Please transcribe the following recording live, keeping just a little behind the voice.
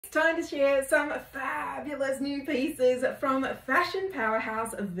time to share some fabulous new pieces from fashion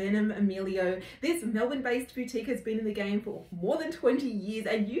powerhouse Venom Emilio. This Melbourne-based boutique has been in the game for more than 20 years,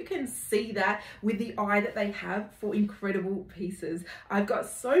 and you can see that with the eye that they have for incredible pieces. I've got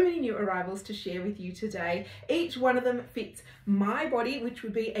so many new arrivals to share with you today. Each one of them fits my body, which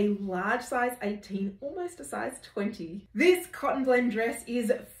would be a large size 18, almost a size 20. This cotton blend dress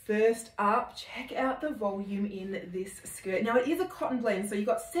is first up. Check out the volume in this skirt. Now it is a cotton blend, so you've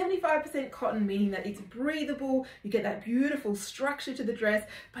got 75% cotton, meaning that it's breathable. You get that beautiful structure to the dress,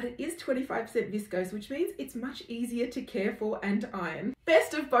 but it is 25% viscose, which means it's much easier to care for and iron.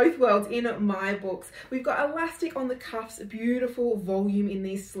 Best of both worlds in my books. We've got elastic on the cuffs, beautiful volume in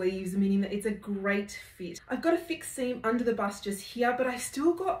these sleeves, meaning that it's a great fit. I've got a fixed seam under the bust just here, but I've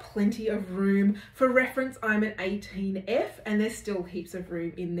still got plenty of room. For reference, I'm an 18F and there's still heaps of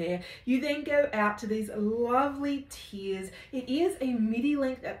room in there. You then go out to these lovely tiers. It is a midi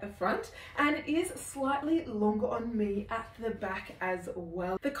length at the front and it is slightly longer on me at the back as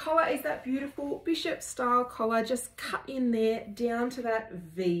well. The collar is that beautiful bishop style collar, just cut in there down to that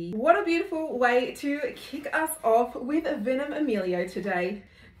V. What a beautiful way to kick us off with Venom Emilio today.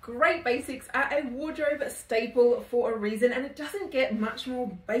 Great basics are a wardrobe staple for a reason, and it doesn't get much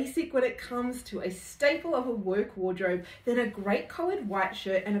more basic when it comes to a staple of a work wardrobe than a great collared white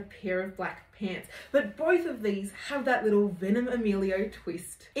shirt and a pair of black pants. But both of these have that little Venom Emilio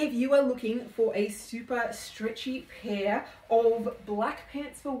twist. If you are looking for a super stretchy pair of black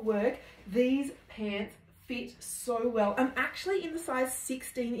pants for work, these pants fit so well. I'm actually in the size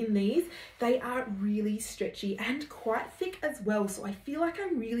 16 in these. They are really stretchy and quite thick as well, so I feel like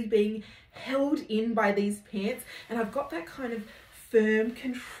I'm really being held in by these pants, and I've got that kind of firm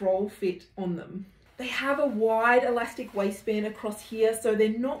control fit on them. They have a wide elastic waistband across here, so they're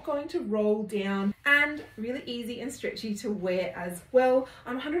not going to roll down, and really easy and stretchy to wear as well.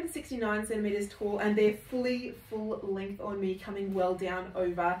 I'm 169 centimeters tall and they're full length on me, coming well down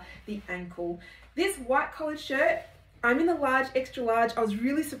over the ankle. This white collared shirt, I'm in the large, extra large. I was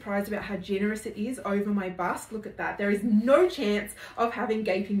really surprised about how generous it is over my bust. Look at that. There is no chance of having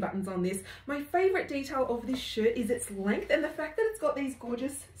gaping buttons on this. My favorite detail of this shirt is its length and the fact that it's got these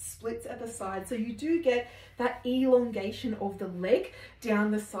gorgeous splits at the side. So you do get that elongation of the leg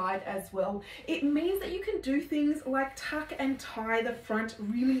down the side as well. It means that you can do things like tuck and tie the front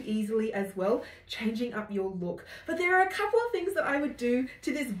really easily as well, changing up your look. But there are a couple of things that I would do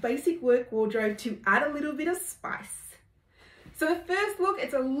to this basic work wardrobe to add a little bit of spice. So the first look,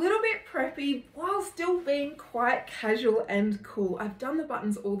 it's a little bit preppy while still being quite casual and cool. I've done the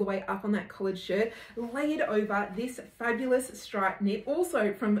buttons all the way up on that collared shirt, layered over this fabulous striped knit,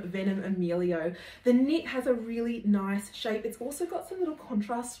 also from Venom Emilio. The knit has a really nice shape. It's also got some little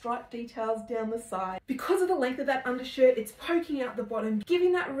contrast stripe details down the side. Because of the length of that undershirt, it's poking out the bottom,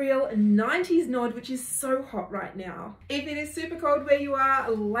 giving that real 90s nod, which is so hot right now. If it is super cold where you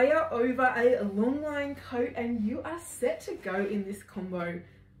are, layer over a long line coat and you are set to go in this combo.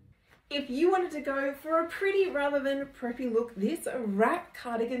 If you wanted to go for a pretty rather than preppy look, this wrap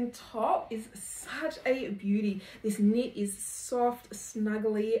cardigan top is such a beauty. This knit is soft,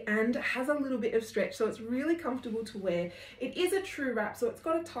 snuggly, and has a little bit of stretch, so it's really comfortable to wear. It is a true wrap, so it's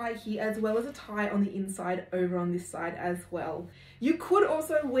got a tie here as well as a tie on the inside over on this side as well. You could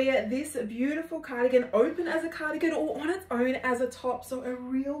also wear this beautiful cardigan open as a cardigan or on its own as a top, so a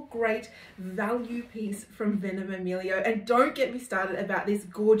real great value piece from Venom Emilio. And don't get me started about this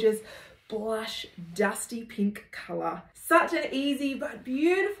gorgeous blush dusty pink color. Such an easy but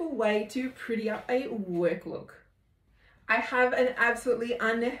beautiful way to pretty up a work look. I have an absolutely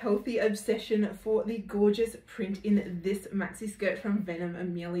unhealthy obsession for the gorgeous print in this maxi skirt from Venom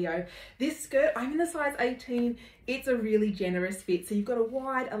Emilio. This skirt, I'm in the size 18. It's a really generous fit. So you've got a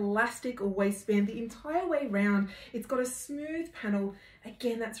wide elastic waistband the entire way round. It's got a smooth panel.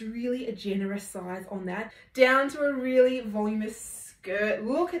 Again, that's really a generous size on that. Down to a really voluminous skirt.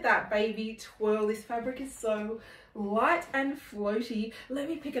 Look at that baby twirl. This fabric is so light and floaty. Let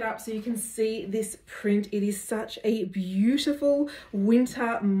me pick it up so you can see this print. It is such a beautiful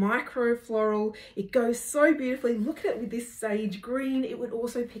winter micro floral. It goes so beautifully. Look at it with this sage green. It would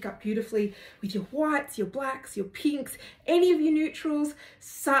also pick up beautifully with your whites, your blacks, your pinks, any of your neutrals.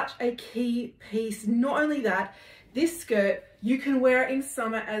 Such a key piece. Not only that, this skirt, you can wear it in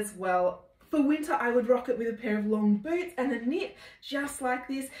summer as well. For winter, I would rock it with a pair of long boots and a knit just like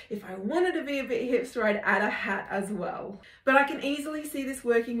this. If I wanted to be a bit hipster, I'd add a hat as well. But I can easily see this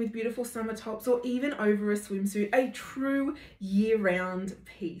working with beautiful summer tops or even over a swimsuit, a true year-round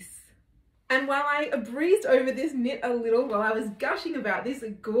piece. And while I breezed over this knit a little while I was gushing about this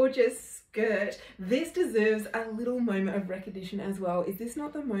gorgeous skirt. This deserves a little moment of recognition as well. Is this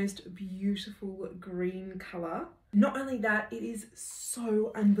not the most beautiful green color? Not only that, it is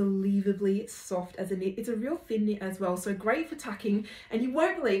so unbelievably soft as a knit. It's a real thin knit as well, so great for tucking. And you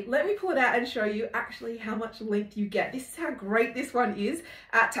won't believe, let me pull it out and show you actually how much length you get. This is how great this one is.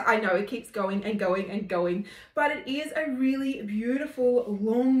 I know it keeps going and going and going, but it is a really beautiful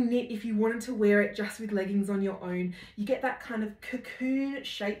long knit if you wanted to wear it just with leggings on your own. You get that kind of cocoon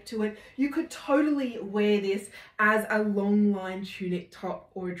shape to it. You could totally wear this as a long line tunic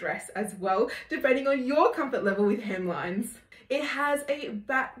top or dress as well, depending on your comfort level with hemlines. It has a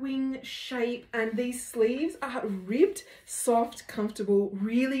batwing shape and these sleeves are ribbed, soft, comfortable,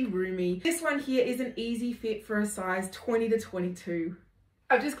 really roomy. This one here is an easy fit for a size 20 to 22.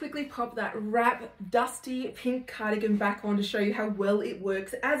 I've just quickly popped that wrap dusty pink cardigan back on to show you how well it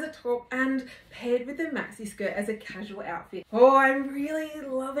works as a top and paired with the maxi skirt as a casual outfit. Oh, I'm really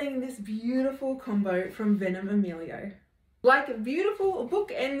loving this beautiful combo from Venom Emilio. Like beautiful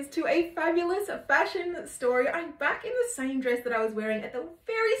bookends to a fabulous fashion story, I'm back in the same dress that I was wearing at the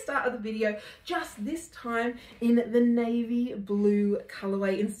very start of the video, just this time in the navy blue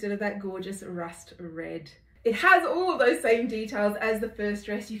colorway instead of that gorgeous rust red. It has all of those same details as the first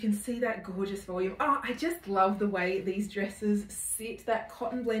dress. You can see that gorgeous volume. Oh, I just love the way these dresses sit. That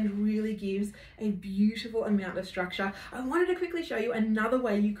cotton blend really gives a beautiful amount of structure. I wanted to quickly show you another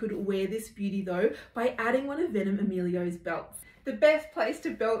way you could wear this beauty though, by adding one of Venom Emilio's belts. The best place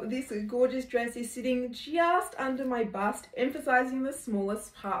to belt this gorgeous dress is sitting just under my bust, emphasizing the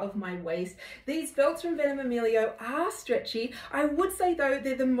smallest part of my waist. These belts from Venom Emilio are stretchy. I would say though,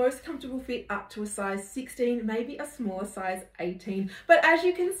 they're the most comfortable fit up to a size 16, maybe a smaller size 18. But as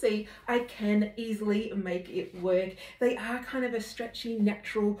you can see, I can easily make it work. They are kind of a stretchy,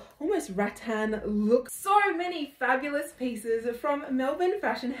 natural, almost rattan look. So many fabulous pieces from Melbourne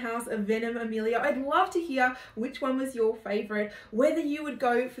fashion house Venom Emilio. I'd love to hear which one was your favorite, whether you would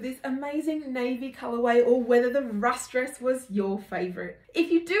go for this amazing navy colorway or whether the rust dress was your favorite.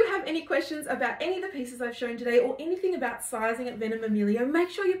 If you do have any questions about any of the pieces I've shown today or anything about sizing at Venom Emilio, make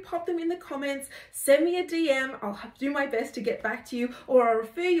sure you pop them in the comments, send me a DM, I'll do my best to get back to you, or I'll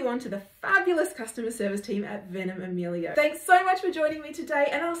refer you on to the fabulous customer service team at Venom Emilio. Thanks so much for joining me today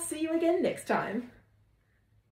and I'll see you again next time.